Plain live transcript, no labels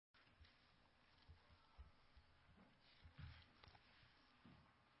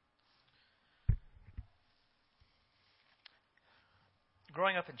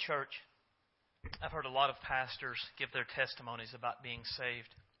Growing up in church, I've heard a lot of pastors give their testimonies about being saved.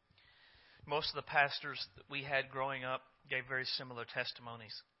 Most of the pastors that we had growing up gave very similar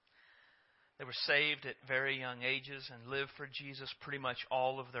testimonies. They were saved at very young ages and lived for Jesus pretty much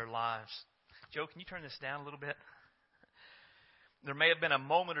all of their lives. Joe, can you turn this down a little bit? There may have been a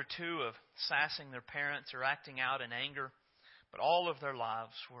moment or two of sassing their parents or acting out in anger, but all of their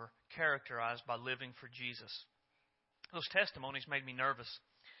lives were characterized by living for Jesus. Those testimonies made me nervous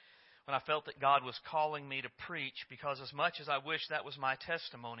when I felt that God was calling me to preach, because as much as I wish that was my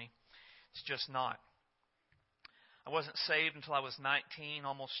testimony, it's just not. I wasn't saved until I was 19,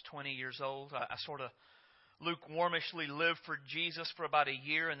 almost 20 years old. I sort of lukewarmishly lived for Jesus for about a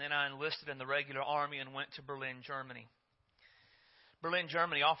year, and then I enlisted in the regular army and went to Berlin, Germany. Berlin,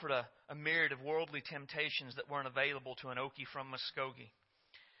 Germany offered a myriad of worldly temptations that weren't available to an Okie from Muskogee.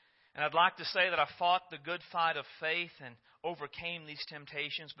 And I'd like to say that I fought the good fight of faith and overcame these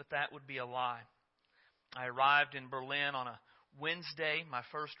temptations, but that would be a lie. I arrived in Berlin on a Wednesday. My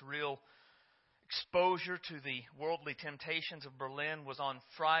first real exposure to the worldly temptations of Berlin was on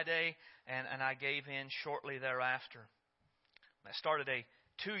Friday, and I gave in shortly thereafter. I started a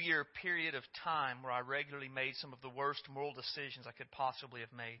 2-year period of time where I regularly made some of the worst moral decisions I could possibly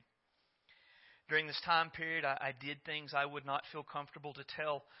have made. During this time period, I did things I would not feel comfortable to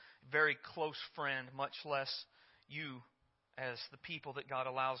tell a very close friend, much less you as the people that God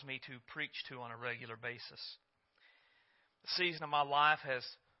allows me to preach to on a regular basis. The season of my life has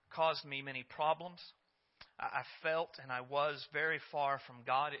caused me many problems. I felt and I was very far from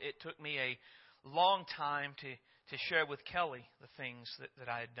God. It took me a long time to share with Kelly the things that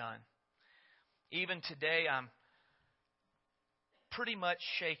I had done. Even today, I'm pretty much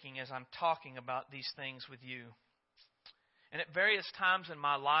shaking as I'm talking about these things with you. And at various times in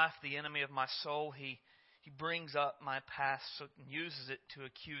my life, the enemy of my soul, he brings up my past and uses it to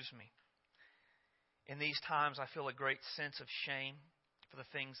accuse me. In these times, I feel a great sense of shame for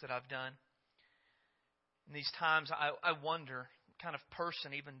the things that I've done. In these times, I wonder what kind of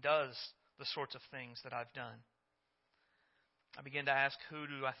person even does the sorts of things that I've done. I begin to ask, who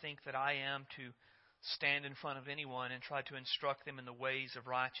do I think that I am to stand in front of anyone and try to instruct them in the ways of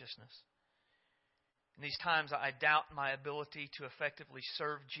righteousness? In these times, I doubt my ability to effectively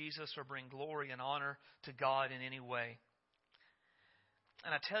serve Jesus or bring glory and honor to God in any way.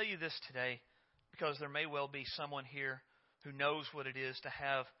 And I tell you this today because there may well be someone here who knows what it is to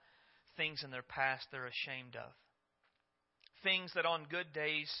have things in their past they're ashamed of. Things that on good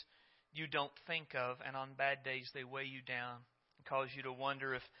days you don't think of, and on bad days they weigh you down and cause you to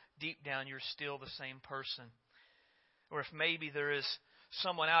wonder if deep down you're still the same person. Or if maybe there is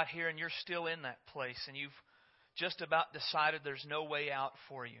someone out here and you're still in that place and you've just about decided there's no way out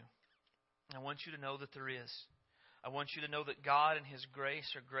for you. I want you to know that there is. I want you to know that God and His grace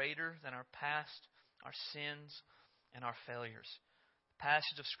are greater than our past, our sins, and our failures. The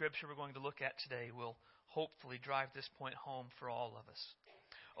passage of Scripture we're going to look at today will hopefully drive this point home for all of us.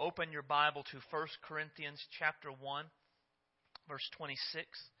 Open your Bible to 1 Corinthians chapter 1, verse 26.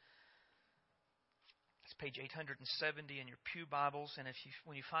 It's page 870 in your pew Bibles. And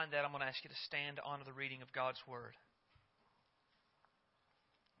when you find that, I'm going to ask you to stand to honor the reading of God's Word.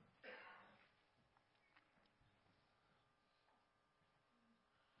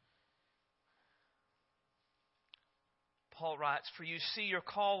 Paul writes, "For you see your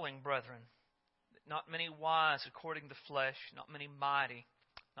calling, brethren, that not many wise according to the flesh, not many mighty,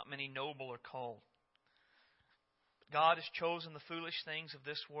 not many noble are called. But God has chosen the foolish things of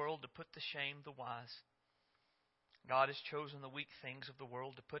this world to put to shame the wise. God has chosen the weak things of the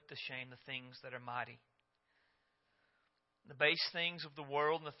world to put to shame the things that are mighty. The base things of the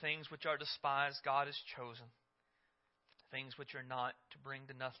world and the things which are despised, God has chosen. The things which are not, to bring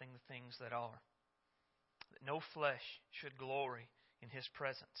to nothing the things that are, that no flesh should glory in His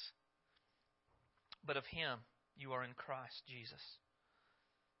presence. But of Him you are in Christ Jesus,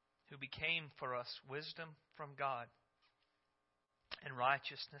 who became for us wisdom from God, and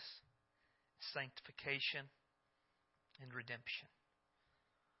righteousness, sanctification, and redemption.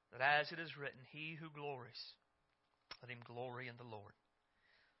 That as it is written, he who glories, let him glory in the Lord."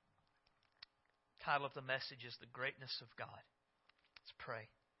 The title of the message is The Greatness of God. Let's pray.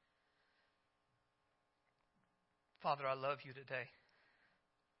 Father, I love you today.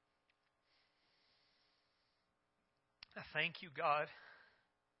 I thank you, God,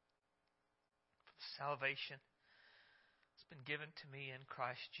 for the salvation that's been given to me in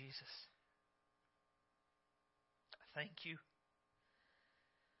Christ Jesus. I thank you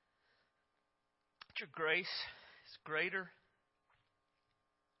that your grace is greater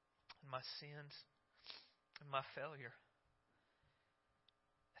than my sins and my failure.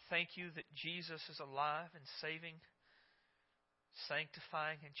 thank you that Jesus is alive and saving,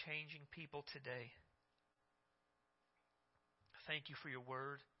 sanctifying, and changing people today. Thank you for your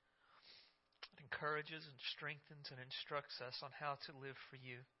word. It encourages and strengthens and instructs us on how to live for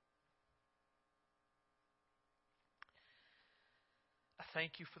you. I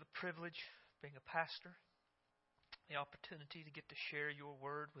thank you for the privilege of being a pastor, the opportunity to get to share your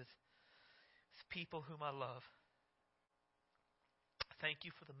word with people whom I love. Thank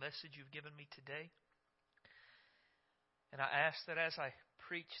you for the message you've given me today. And I ask that as I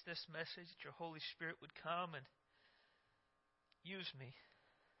preach this message, that your Holy Spirit would come and use me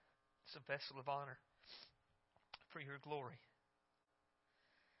as a vessel of honor for your glory.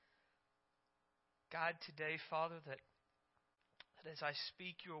 God, today, Father, that as I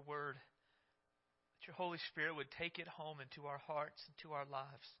speak your word, that your Holy Spirit would take it home into our hearts and to our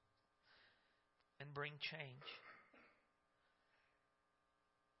lives and bring change.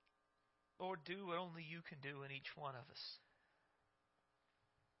 Lord, do what only you can do in each one of us.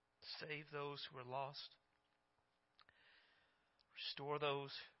 Save those who are lost. Restore those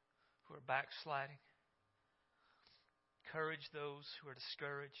who are backsliding. Encourage those who are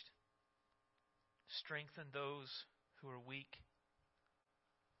discouraged. Strengthen those who are weak.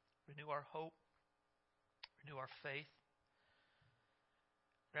 Renew our hope. Renew our faith.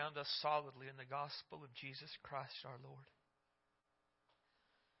 Ground us solidly in the gospel of Jesus Christ our Lord.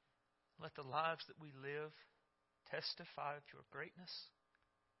 Let the lives that we live testify of your greatness,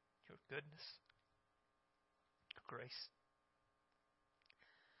 your goodness, your grace.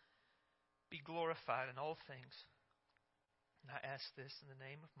 Be glorified in all things. And I ask this in the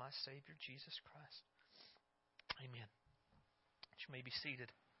name of my Savior, Jesus Christ. Amen. You may be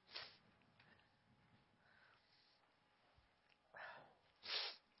seated.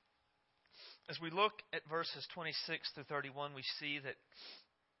 As we look at verses 26 through 31, we see that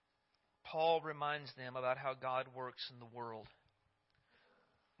Paul reminds them about how God works in the world.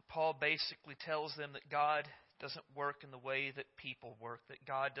 Paul basically tells them that God doesn't work in the way that people work, that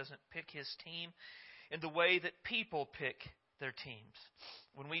God doesn't pick His team in the way that people pick their teams.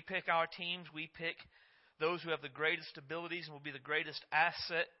 When we pick our teams, we pick those who have the greatest abilities and will be the greatest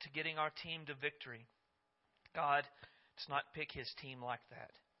asset to getting our team to victory. God does not pick His team like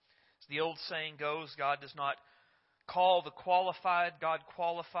that. As the old saying goes, God does not call the qualified, God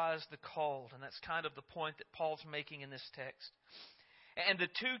qualifies the called. And that's kind of the point that Paul's making in this text. And the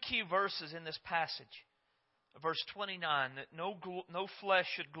two key verses in this passage, verse 29, that no flesh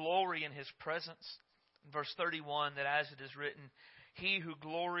should glory in His presence. And verse 31, that as it is written, he who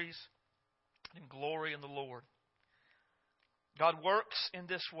glories in glory in the Lord. God works in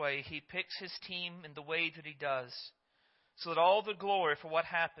this way. He picks His team in the way that He does, so that all the glory for what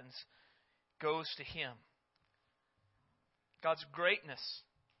happens goes to Him. God's greatness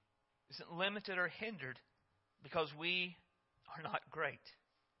isn't limited or hindered because we are not great.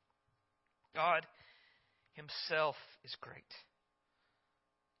 God Himself is great.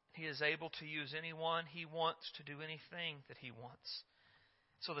 He is able to use anyone He wants to do anything that He wants.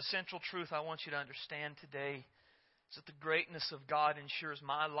 So the central truth I want you to understand today is that the greatness of God ensures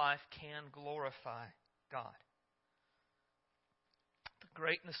my life can glorify God. The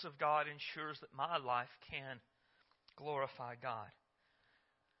greatness of God ensures that my life can glorify God.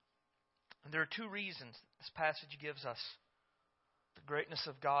 And there are two reasons this passage gives us. The greatness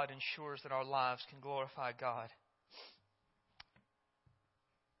of God ensures that our lives can glorify God.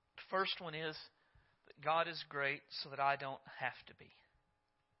 The first one is that God is great so that I don't have to be.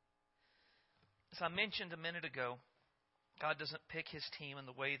 As I mentioned a minute ago, God doesn't pick His team in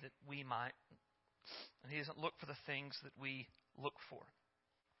the way that we might. And He doesn't look for the things that we look for.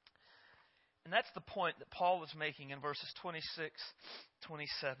 And that's the point that Paul was making in verses 26,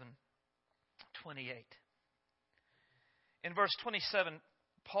 27, 28. In verse 27,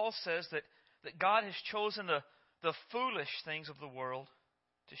 Paul says that God has chosen the foolish things of the world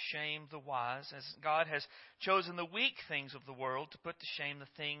to shame the wise, as God has chosen the weak things of the world to put to shame the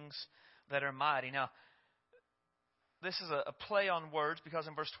things that are mighty. Now, this is a play on words, because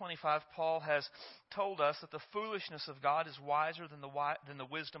in verse 25, Paul has told us that the foolishness of God is wiser than the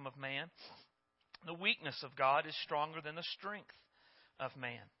wisdom of man. The weakness of God is stronger than the strength of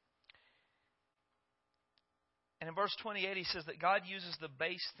man. And in verse 28, he says that God uses the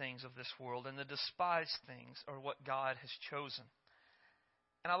base things of this world, and the despised things are what God has chosen.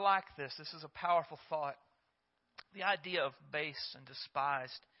 And I like this. This is a powerful thought. The idea of base and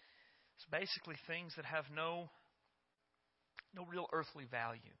despised is basically things that have no real earthly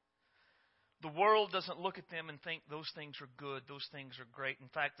value. The world doesn't look at them and think those things are good, those things are great. In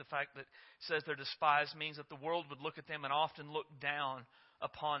fact, the fact that it says they're despised means that the world would look at them and often look down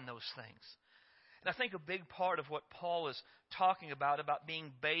upon those things. And I think a big part of what Paul is talking about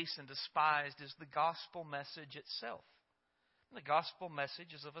being base and despised, is the gospel message itself. And the gospel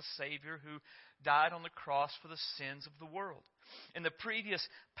message is of a Savior who died on the cross for the sins of the world. In the previous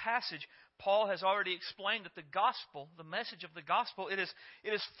passage, Paul has already explained that the gospel, the message of the gospel, it is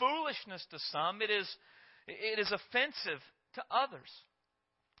foolishness to some. It is offensive to others.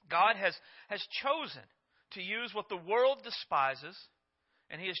 God has chosen to use what the world despises,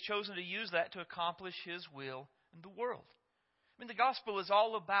 and He has chosen to use that to accomplish His will in the world. I mean, the gospel is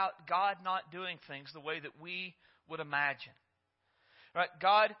all about God not doing things the way that we would imagine. Right?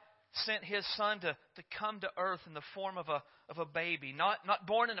 God sent His Son to come to earth in the form of a baby. Not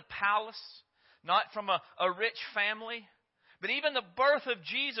born in a palace, not from a rich family. But even the birth of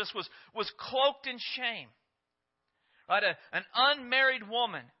Jesus was cloaked in shame. Right? An unmarried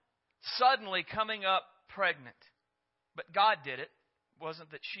woman suddenly coming up pregnant. But God did it. It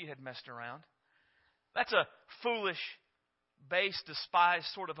wasn't that she had messed around. That's a foolish, base, despised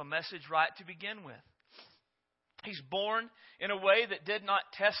sort of a message right to begin with. He's born in a way that did not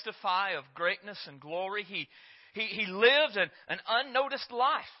testify of greatness and glory. He lived an unnoticed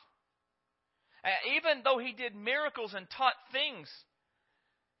life. Even though He did miracles and taught things,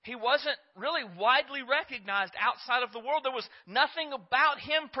 He wasn't really widely recognized outside of the world. There was nothing about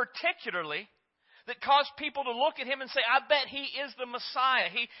Him particularly that caused people to look at Him and say, I bet He is the Messiah.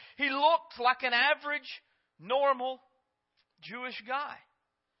 He looked like an average, normal Jewish guy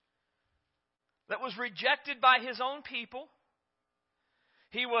that was rejected by His own people.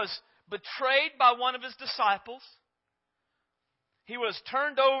 He was betrayed by one of His disciples. He was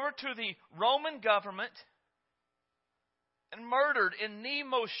turned over to the Roman government and murdered in the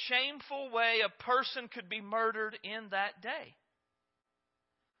most shameful way a person could be murdered in that day.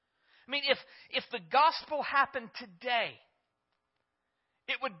 I mean, if the gospel happened today,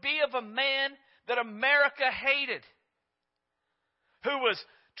 it would be of a man that America hated, who was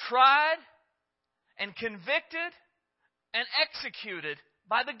tried and convicted and executed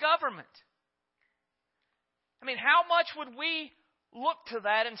by the government. I mean, how much would we look to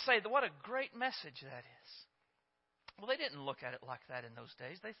that and say, what a great message that is? Well, they didn't look at it like that in those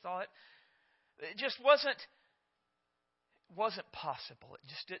days. They thought it just wasn't possible. It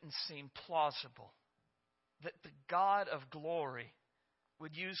just didn't seem plausible that the God of glory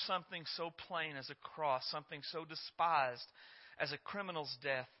would use something so plain as a cross, something so despised as a criminal's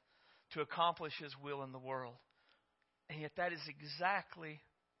death, to accomplish His will in the world. And yet that is exactly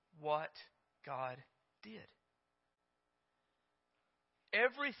what God did.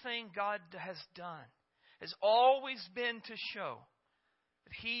 Everything God has done has always been to show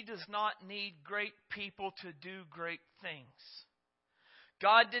that He does not need great people to do great things.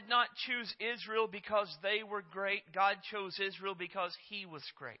 God did not choose Israel because they were great. God chose Israel because He was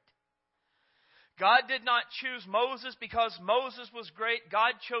great. God did not choose Moses because Moses was great.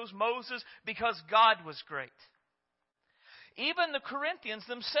 God chose Moses because God was great. Even the Corinthians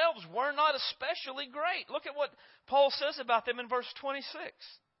themselves were not especially great. Look at what Paul says about them in verse 26.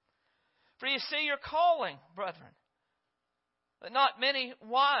 For you see your calling, brethren, that not many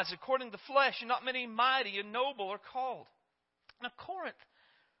wise according to the flesh, and not many mighty and noble are called. Now Corinth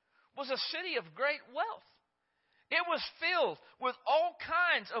was a city of great wealth. It was filled with all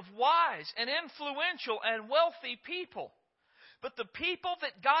kinds of wise and influential and wealthy people. But the people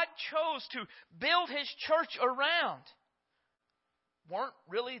that God chose to build His church around weren't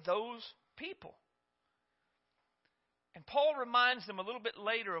really those people. And Paul reminds them a little bit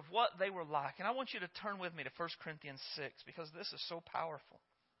later of what they were like. And I want you to turn with me to 1 Corinthians 6, because this is so powerful.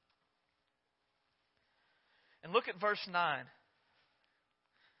 And look at verse 9.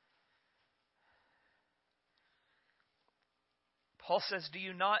 Paul says, do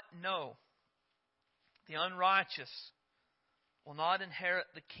you not know the unrighteous will not inherit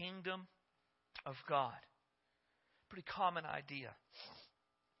the kingdom of God? Pretty common idea.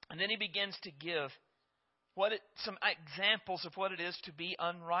 And then he begins to give some examples of what it is to be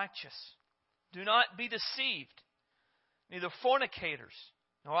unrighteous. Do not be deceived. Neither fornicators,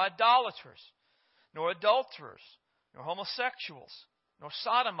 nor idolaters, nor adulterers, nor homosexuals, nor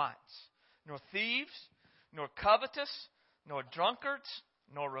sodomites, nor thieves, nor covetous, nor drunkards,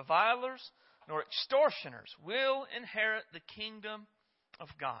 nor revilers, nor extortioners will inherit the kingdom of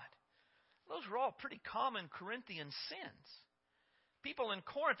God. Those were all pretty common Corinthian sins. People in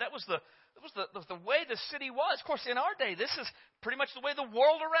Corinth, that was the way the city was. Of course, in our day, this is pretty much the way the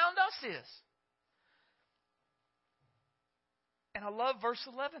world around us is. And I love verse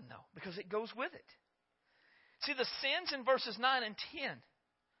 11, though, because it goes with it. See, the sins in verses 9 and 10,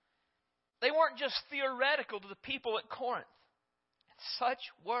 they weren't just theoretical to the people at Corinth. And such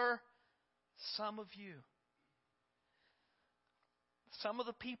were some of you. Some of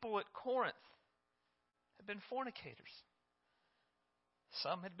the people at Corinth had been fornicators.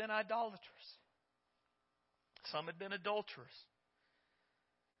 Some had been idolaters. Some had been adulterers.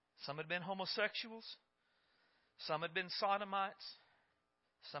 Some had been homosexuals. Some had been sodomites.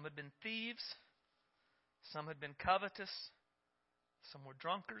 Some had been thieves. Some had been covetous. Some were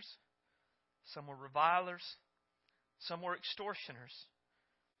drunkards. Some were revilers. Some were extortioners.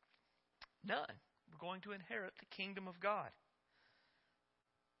 None were going to inherit the kingdom of God.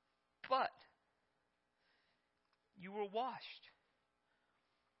 But you were washed.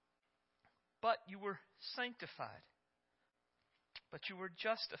 But you were sanctified. But you were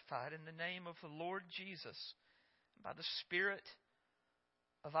justified in the name of the Lord Jesus by the Spirit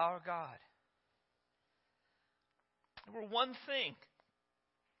of our God. They were one thing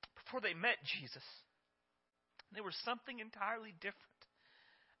before they met Jesus. They were something entirely different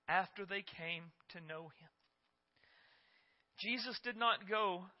after they came to know Him. Jesus did not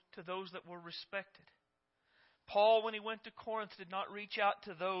go to those that were respected. Paul, when he went to Corinth, did not reach out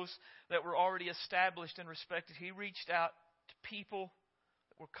to those that were already established and respected. He reached out to people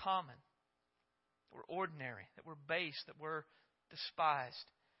that were common, that were ordinary, that were base, that were despised.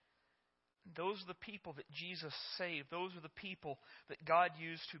 And those are the people that Jesus saved. Those are the people that God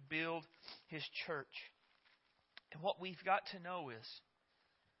used to build His church. And what we've got to know is,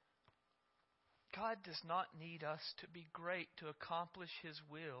 God does not need us to be great to accomplish His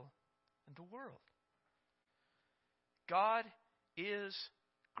will in the world. God is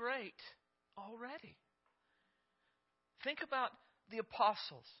great already. Think about the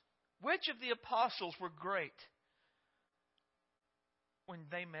apostles. Which of the apostles were great when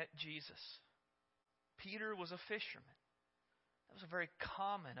they met Jesus? Peter was a fisherman. That was a very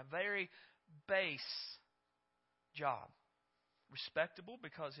common, a very base job. Respectable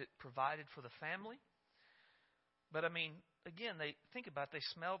because it provided for the family. But again, think about it,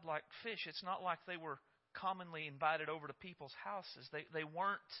 they smelled like fish. It's not like they were commonly invited over to people's houses. They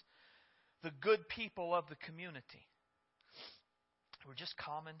weren't the good people of the community. They were just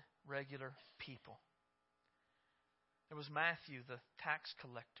common, regular people. There was Matthew, the tax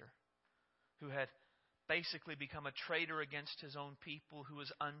collector, who had basically become a traitor against his own people, who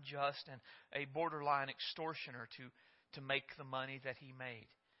was unjust and a borderline extortioner to make the money that he made.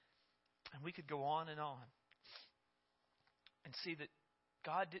 And we could go on and see that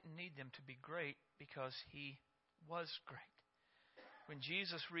God didn't need them to be great because He was great. When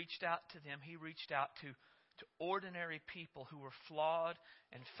Jesus reached out to them, He reached out to ordinary people who were flawed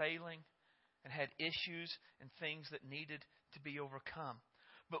and failing and had issues and things that needed to be overcome.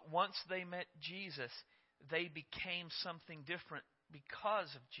 But once they met Jesus, they became something different because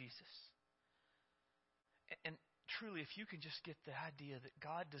of Jesus. And truly, if you can just get the idea that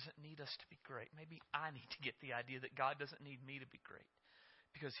God doesn't need us to be great, maybe I need to get the idea that God doesn't need me to be great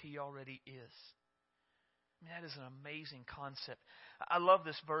because He already is. That is an amazing concept. I love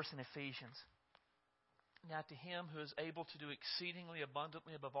this verse in Ephesians. Now to Him who is able to do exceedingly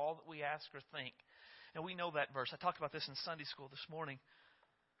abundantly above all that we ask or think. And we know that verse. I talked about this in Sunday school this morning.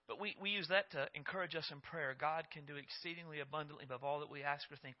 But we use that to encourage us in prayer. God can do exceedingly abundantly above all that we ask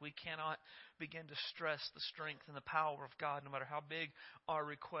or think. We cannot begin to stress the strength and the power of God, no matter how big our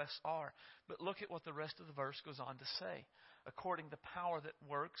requests are. But look at what the rest of the verse goes on to say. According to the power that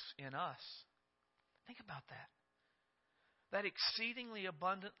works in us. Think about that. That exceedingly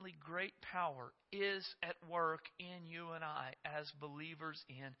abundantly great power is at work in you and I as believers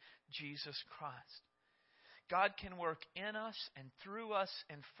in Jesus Christ. God can work in us and through us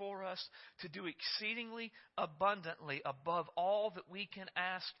and for us to do exceedingly abundantly above all that we can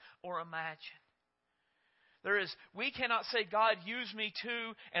ask or imagine. We cannot say, God, use me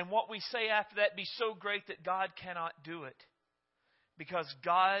too, and what we say after that be so great that God cannot do it. Because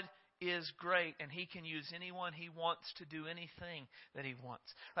God is great and He can use anyone He wants to do anything that He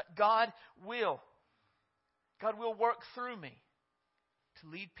wants. But God will work through me to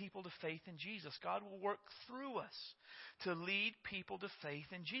lead people to faith in Jesus. God will work through us to lead people to faith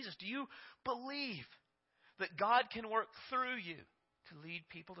in Jesus. Do you believe that God can work through you to lead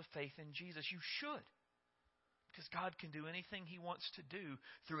people to faith in Jesus? You should. Because God can do anything He wants to do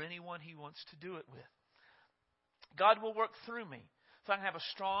through anyone He wants to do it with. God will work through me so I can have a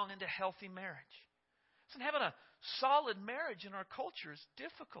strong and a healthy marriage. So having a solid marriage in our culture is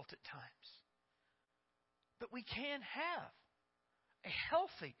difficult at times. But we can have a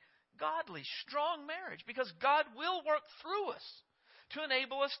healthy, godly, strong marriage, because God will work through us to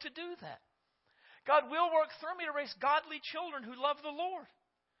enable us to do that. God will work through me to raise godly children who love the Lord.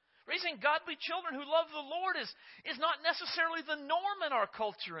 Raising godly children who love the Lord is not necessarily the norm in our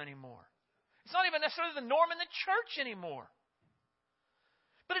culture anymore. It's not even necessarily the norm in the church anymore.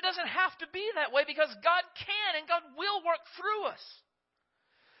 But it doesn't have to be that way, because God can and God will work through us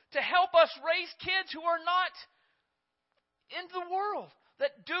to help us raise kids who are not in the world,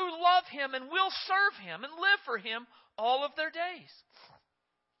 that do love Him and will serve Him and live for Him all of their days.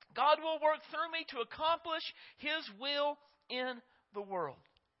 God will work through me to accomplish His will in the world.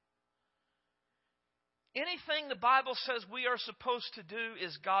 Anything the Bible says we are supposed to do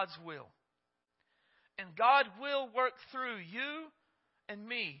is God's will. And God will work through you and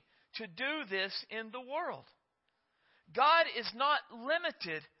me to do this in the world. God is not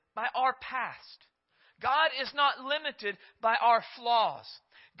limited by our past. God is not limited by our flaws.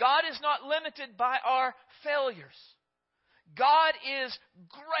 God is not limited by our failures. God is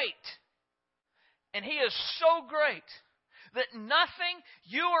great. And He is so great that nothing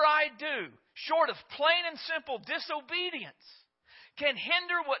you or I do, short of plain and simple disobedience, can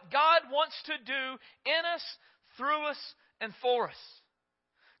hinder what God wants to do in us, through us, and for us.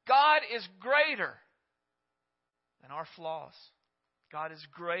 God is greater than our flaws. God is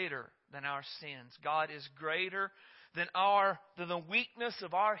greater than our sins. God is greater than the weakness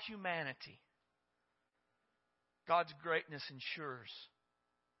of our humanity. God's greatness ensures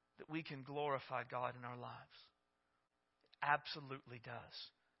that we can glorify God in our lives. It absolutely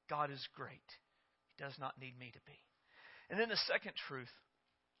does. God is great. He does not need me to be. And then the second truth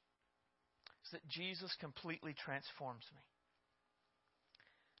is that Jesus completely transforms me.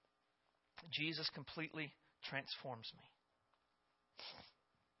 Jesus completely transforms me.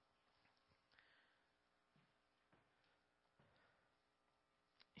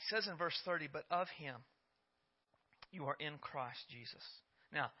 He says in verse 30, but of Him you are in Christ Jesus.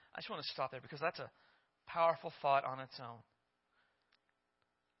 Now, I just want to stop there because that's a powerful thought on its own.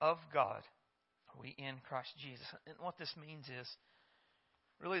 Of God are we in Christ Jesus. And what this means is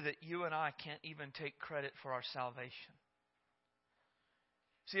really that you and I can't even take credit for our salvation.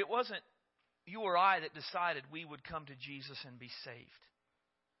 See, it wasn't you or I that decided we would come to Jesus and be saved,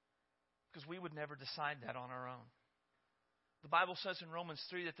 because we would never decide that on our own. The Bible says in Romans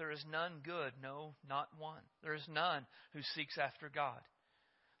 3 that there is none good, no, not one. There is none who seeks after God.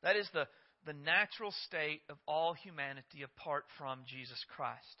 That is the natural state of all humanity apart from Jesus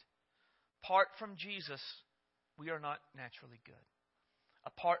Christ. Apart from Jesus, we are not naturally good.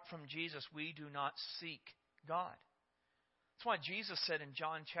 Apart from Jesus, we do not seek God. That's why Jesus said in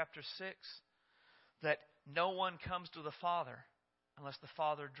John chapter 6 that no one comes to the Father unless the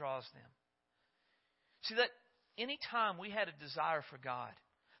Father draws them. See, that any time we had a desire for God,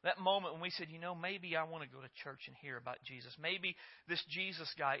 that moment when we said, maybe I want to go to church and hear about Jesus. Maybe this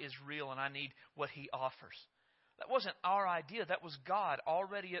Jesus guy is real and I need what He offers. That wasn't our idea. That was God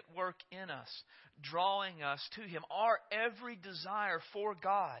already at work in us, drawing us to Him. Our every desire for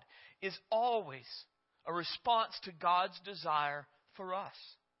God is always a response to God's desire for us.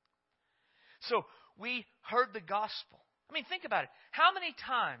 So we heard the gospel. I mean, think about it.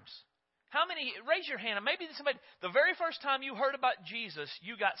 Raise your hand. Maybe somebody, the very first time you heard about Jesus,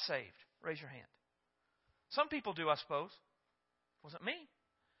 you got saved. Raise your hand. Some people do, I suppose. It wasn't me.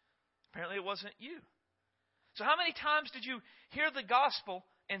 Apparently it wasn't you. So how many times did you hear the gospel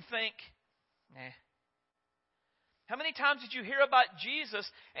and think, nah? How many times did you hear about Jesus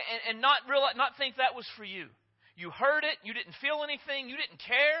and not think that was for you? You heard it. You didn't feel anything. You didn't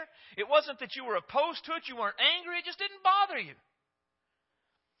care. It wasn't that you were opposed to it. You weren't angry. It just didn't bother you.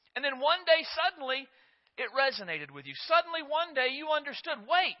 And then one day, suddenly, it resonated with you. Suddenly, one day, you understood,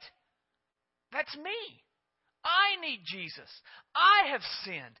 wait, that's me. I need Jesus. I have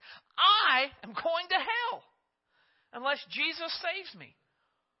sinned. I am going to hell unless Jesus saves me.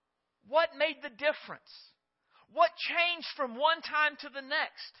 What made the difference? What changed from one time to the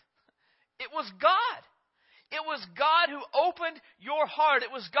next? It was God. It was God who opened your heart.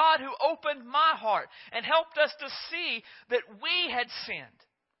 It was God who opened my heart and helped us to see that we had sinned.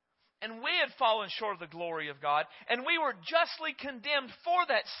 And we had fallen short of the glory of God. And we were justly condemned for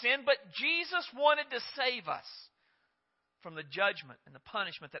that sin. But Jesus wanted to save us from the judgment and the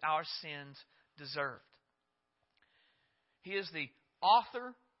punishment that our sins deserved. He is the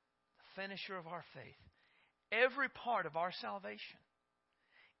author, the finisher of our faith. Every part of our salvation,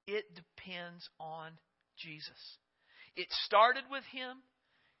 it depends on Jesus. It started with Him.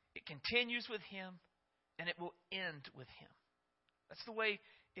 It continues with Him. And it will end with Him. That's the way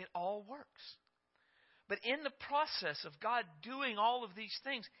it all works. But in the process of God doing all of these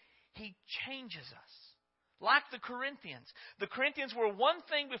things, He changes us. Like the Corinthians. The Corinthians were one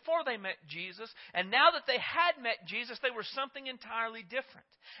thing before they met Jesus, and now that they had met Jesus, they were something entirely different.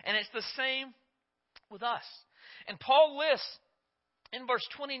 And it's the same with us. And Paul lists in verse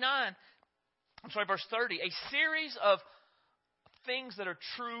 30, a series of things that are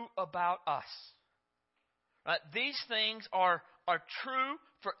true about us. Right? These things are true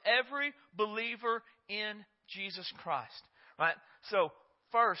for every believer in Jesus Christ. Right? So,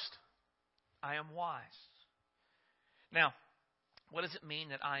 first, I am wise. Now, what does it mean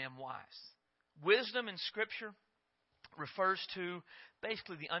that I am wise? Wisdom in Scripture refers to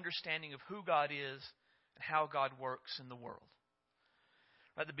basically the understanding of who God is and how God works in the world.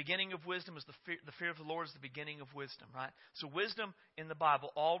 Right? The beginning of wisdom is the fear of the Lord is the beginning of wisdom. Right? So wisdom in the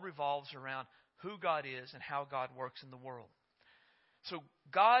Bible all revolves around who God is and how God works in the world. So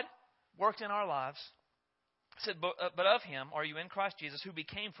God worked in our lives. Said, but of Him are you in Christ Jesus, who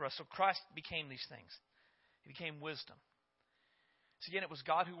became for us. So Christ became these things. He became wisdom. So again, it was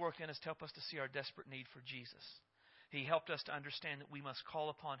God who worked in us to help us to see our desperate need for Jesus. He helped us to understand that we must call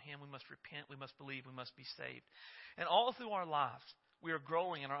upon Him, we must repent, we must believe, we must be saved. And all through our lives, we are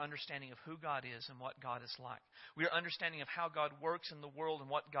growing in our understanding of who God is and what God is like. We are understanding of how God works in the world and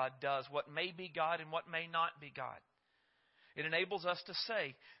what God does, what may be God and what may not be God. It enables us to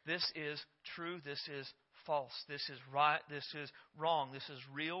say, this is true, this is false, this is right, this is wrong, this is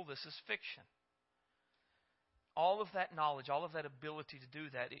real, this is fiction. All of that knowledge, all of that ability to do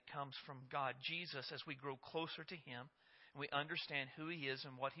that, it comes from God. Jesus, as we grow closer to Him and we understand who He is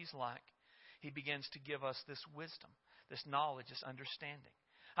and what He's like, He begins to give us this wisdom, this knowledge, this understanding.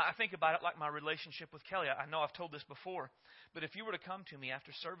 I think about it like my relationship with Kelly. I know I've told this before, but if you were to come to me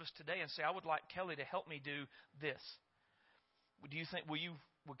after service today and say, I would like Kelly to help me do this, do you think,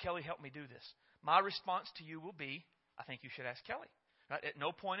 will Kelly help me do this? My response to you will be, I think you should ask Kelly. Right? At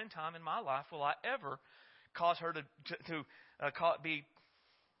no point in time in my life will I ever cause her to be,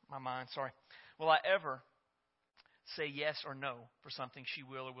 my mind, sorry. Will I ever say yes or no for something she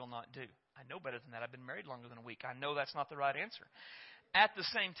will or will not do? I know better than that. I've been married longer than a week. I know that's not the right answer. At the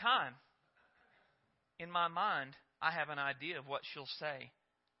same time, in my mind, I have an idea of what she'll say.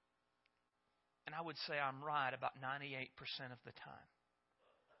 And I would say I'm right about 98% of the time.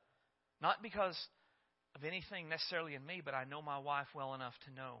 Not because of anything necessarily in me, but I know my wife well enough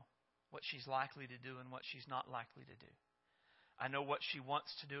to know what she's likely to do and what she's not likely to do. I know what she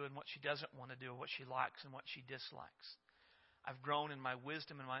wants to do and what she doesn't want to do, what she likes and what she dislikes. I've grown in my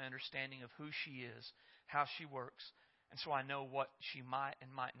wisdom and my understanding of who she is, how she works, and so I know what she might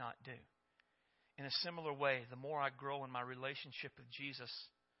and might not do. In a similar way, the more I grow in my relationship with Jesus,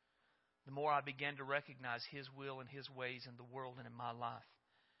 the more I begin to recognize His will and His ways in the world and in my life.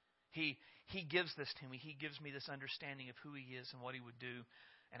 He gives this to me. He gives me this understanding of who He is and what He would do.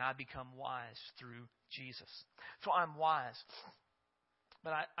 And I become wise through Jesus. So I'm wise.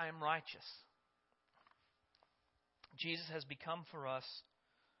 But I am righteous. Jesus has become for us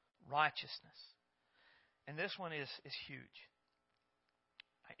righteousness. And this one is huge.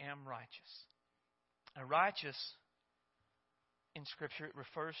 I am righteous. Now, righteous in Scripture, it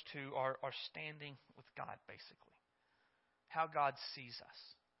refers to our standing with God, basically. How God sees us.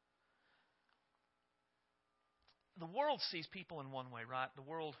 The world sees people in one way, right? The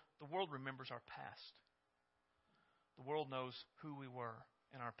world remembers our past. The world knows who we were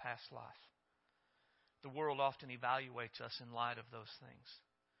in our past life. The world often evaluates us in light of those things.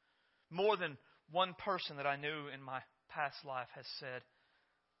 More than one person that I knew in my past life has said,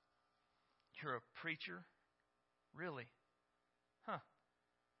 "You're a preacher? Really? Huh.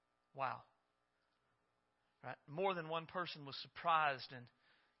 Wow." Right? More than one person was surprised and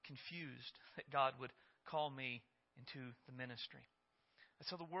confused that God would call me into the ministry.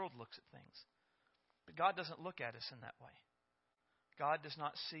 That's how the world looks at things. But God doesn't look at us in that way. God does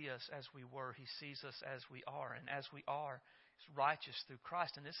not see us as we were. He sees us as we are. And as we are, He's righteous through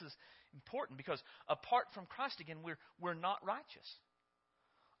Christ. And this is important because apart from Christ, again, we're not righteous.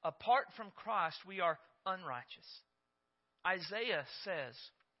 Apart from Christ, we are unrighteous. Isaiah says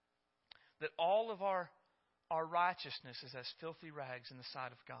that all of our righteousness is as filthy rags in the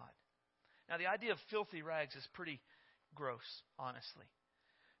sight of God. Now, the idea of filthy rags is pretty gross, honestly,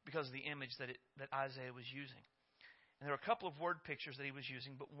 because of the image that Isaiah was using. And there are a couple of word pictures that he was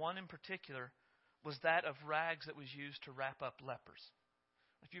using, but one in particular was that of rags that was used to wrap up lepers.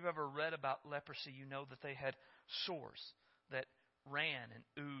 If you've ever read about leprosy, you know that they had sores that ran and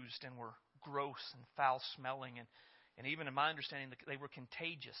oozed and were gross and foul-smelling. And even in my understanding, they were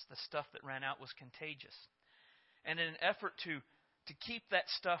contagious. The stuff that ran out was contagious. And in an effort to keep that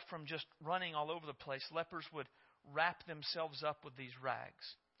stuff from just running all over the place, lepers would wrap themselves up with these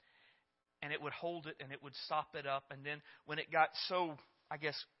rags. and it would hold it and it would sop it up. And then when it got so, I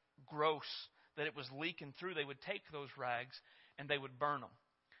guess, gross that it was leaking through, they would take those rags and they would burn them.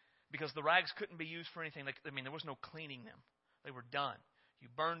 Because the rags couldn't be used for anything. There was no cleaning them. They were done. You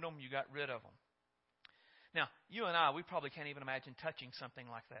burned them, you got rid of them. Now, you and I, we probably can't even imagine touching something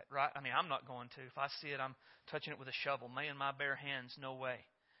like that, right? I'm not going to. If I see it, I'm touching it with a shovel. Man, my bare hands, no way.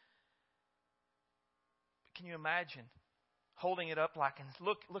 But can you imagine holding it up like, and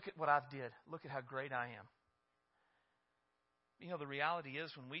look at what I've did. Look at how great I am. The reality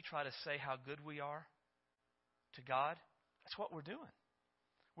is when we try to say how good we are to God, that's what we're doing.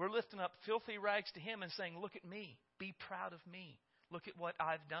 We're lifting up filthy rags to Him and saying, look at me. Be proud of me. Look at what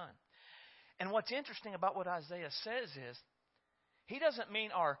I've done. And what's interesting about what Isaiah says is, he doesn't mean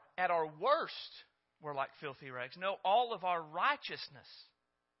at our worst, we're like filthy rags. No, all of our righteousness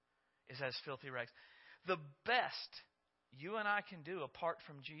is as filthy rags. The best you and I can do apart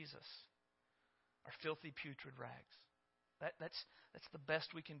from Jesus are filthy, putrid rags. That's the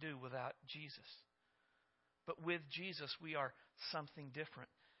best we can do without Jesus. But with Jesus, we are something different.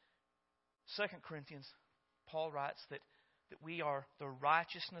 2 Corinthians, Paul writes that we are the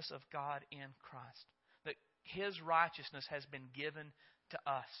righteousness of God in Christ. That His righteousness has been given to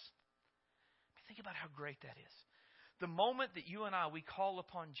us. Think about how great that is. The moment that you and I, we call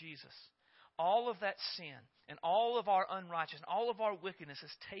upon Jesus, all of that sin and all of our unrighteousness, all of our wickedness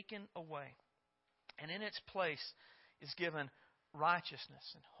is taken away. And in its place is given righteousness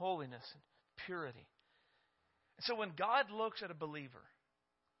and holiness and purity. And so when God looks at a believer,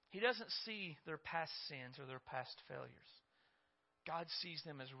 He doesn't see their past sins or their past failures. God sees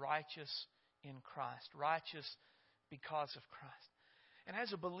them as righteous in Christ, righteous because of Christ. And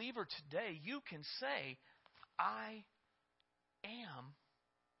as a believer today, you can say, I am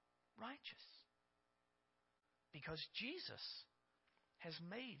righteous. Because Jesus has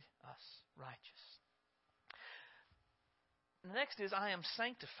made us righteous. The next is, I am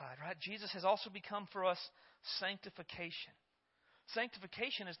sanctified, right? Jesus has also become for us sanctification.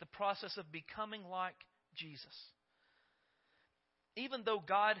 Sanctification is the process of becoming like Jesus. Even though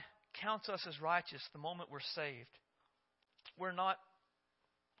God counts us as righteous the moment we're saved, we're not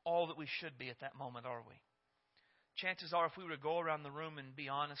all that we should be at that moment, are we? Chances are, if we were to go around the room and be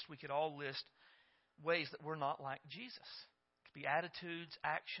honest, we could all list ways that we're not like Jesus. It could be attitudes,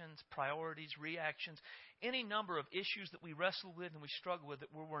 actions, priorities, reactions, any number of issues that we wrestle with and we struggle with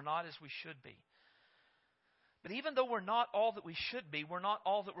that we're not as we should be. But even though we're not all that we should be, we're not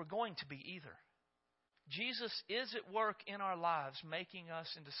all that we're going to be either. Jesus is at work in our lives, making us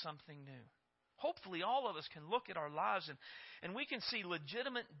into something new. Hopefully all of us can look at our lives and we can see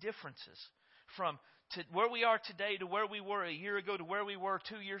legitimate differences from where we are today to where we were a year ago to where we were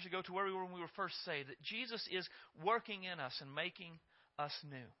 2 years ago to where we were when we were first saved. That Jesus is working in us and making us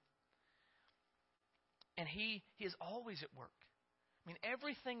new. And He is always at work.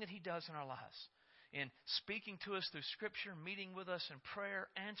 Everything that He does in our lives, in speaking to us through Scripture, meeting with us in prayer,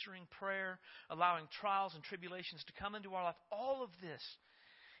 answering prayer, allowing trials and tribulations to come into our life, all of this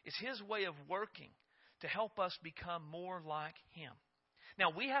is His way of working to help us become more like Him.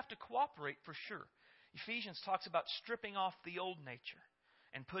 Now, we have to cooperate for sure. Ephesians talks about stripping off the old nature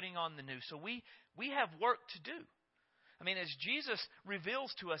and putting on the new. So we have work to do. As Jesus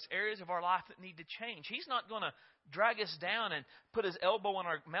reveals to us areas of our life that need to change, He's not going to drag us down and put His elbow on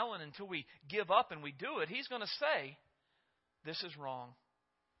our melon until we give up and we do it. He's going to say, this is wrong.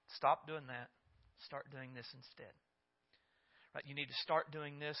 Stop doing that. Start doing this instead. Right? You need to start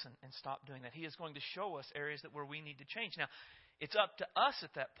doing this and stop doing that. He is going to show us areas where we need to change. Now, it's up to us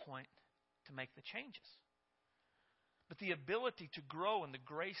at that point to make the changes. But the ability to grow in the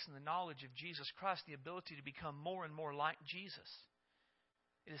grace and the knowledge of Jesus Christ, the ability to become more and more like Jesus,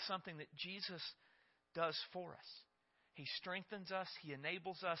 it is something that Jesus does for us. He strengthens us. He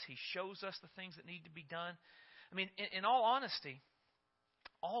enables us. He shows us the things that need to be done. In all honesty,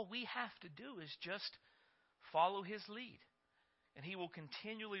 all we have to do is just follow His lead. And He will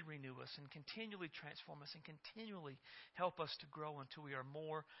continually renew us and continually transform us and continually help us to grow until we are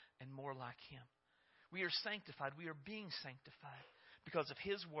more and more like Him. We are sanctified. We are being sanctified because of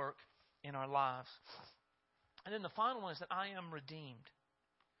His work in our lives. And then the final one is that I am redeemed.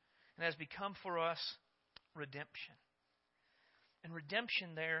 And has become for us redemption. And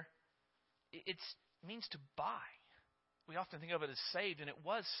redemption there, it means to buy. We often think of it as saved, and it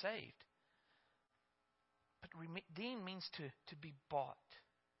was saved. But redeemed means to be bought.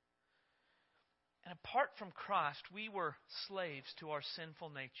 And apart from Christ, we were slaves to our sinful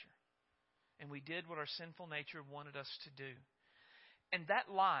nature. And we did what our sinful nature wanted us to do. And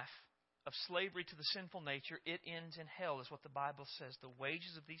that life of slavery to the sinful nature, it ends in hell, is what the Bible says. The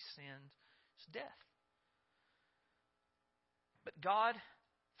wages of these sins It's death. But God,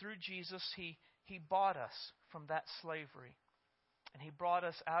 through Jesus, He bought us from that slavery. And He brought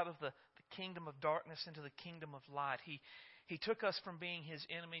us out of the kingdom of darkness into the kingdom of light. He took us from being His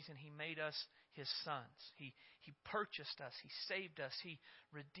enemies and He made us His sons. He purchased us. He saved us. He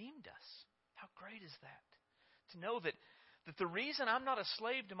redeemed us. How great is that? To know that the reason I'm not a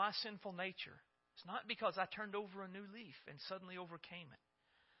slave to my sinful nature is not because I turned over a new leaf and suddenly overcame it.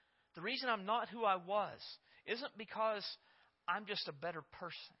 The reason I'm not who I was isn't because I'm just a better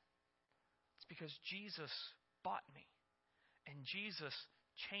person. It's because Jesus bought me. And Jesus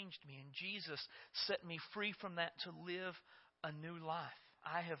changed me. And Jesus set me free from that to live a new life.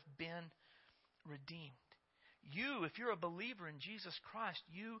 I have been redeemed. You, if you're a believer in Jesus Christ,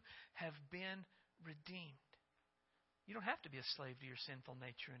 you have been redeemed. You don't have to be a slave to your sinful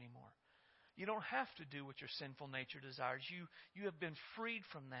nature anymore. You don't have to do what your sinful nature desires. You have been freed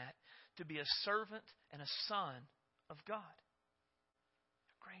from that to be a servant and a son of God.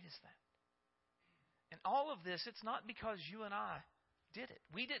 How great is that? And all of this, it's not because you and I did it.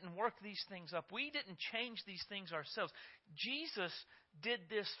 We didn't work these things up. We didn't change these things ourselves. Jesus did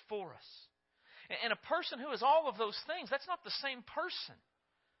this for us. And a person who is all of those things, that's not the same person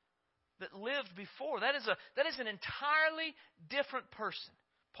that lived before. That is an entirely different person.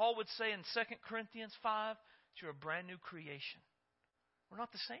 Paul would say in 2 Corinthians 5 that you're a brand new creation. We're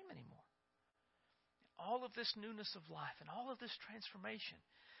not the same anymore. All of this newness of life and all of this transformation,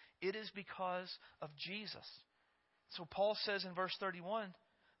 it is because of Jesus. So Paul says in verse 31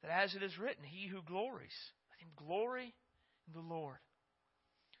 that as it is written, he who glories, let him glory in the Lord.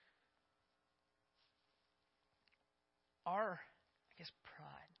 Our,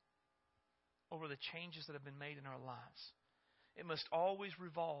 pride over the changes that have been made in our lives, it must always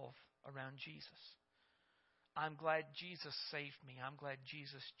revolve around Jesus. I'm glad Jesus saved me. I'm glad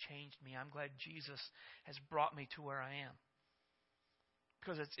Jesus changed me. I'm glad Jesus has brought me to where I am.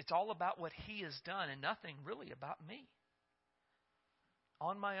 Because it's all about what He has done and nothing really about me.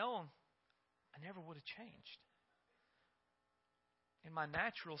 On my own, I never would have changed. In my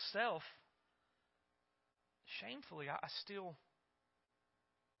natural self, shamefully, I still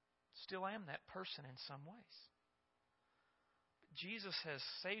am that person in some ways. But Jesus has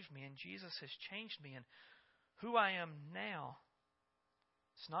saved me and Jesus has changed me. And who I am now,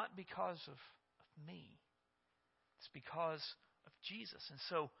 it's not because of me. It's because of Jesus. And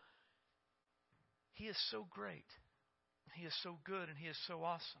so, He is so great. He is so good and He is so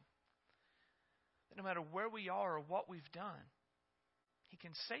awesome. That no matter where we are or what we've done, He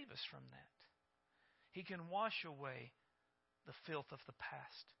can save us from that. He can wash away the filth of the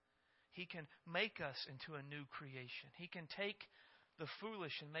past. He can make us into a new creation. He can take the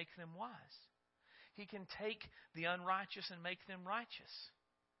foolish and make them wise. He can take the unrighteous and make them righteous.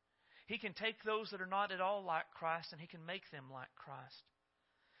 He can take those that are not at all like Christ and He can make them like Christ.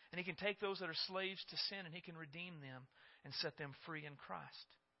 And He can take those that are slaves to sin and He can redeem them and set them free in Christ.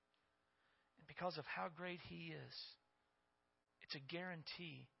 And because of how great He is, it's a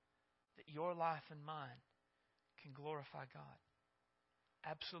guarantee that your life and mine can glorify God.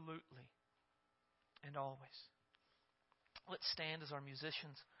 Absolutely and always. Let's stand as our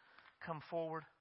musicians come forward.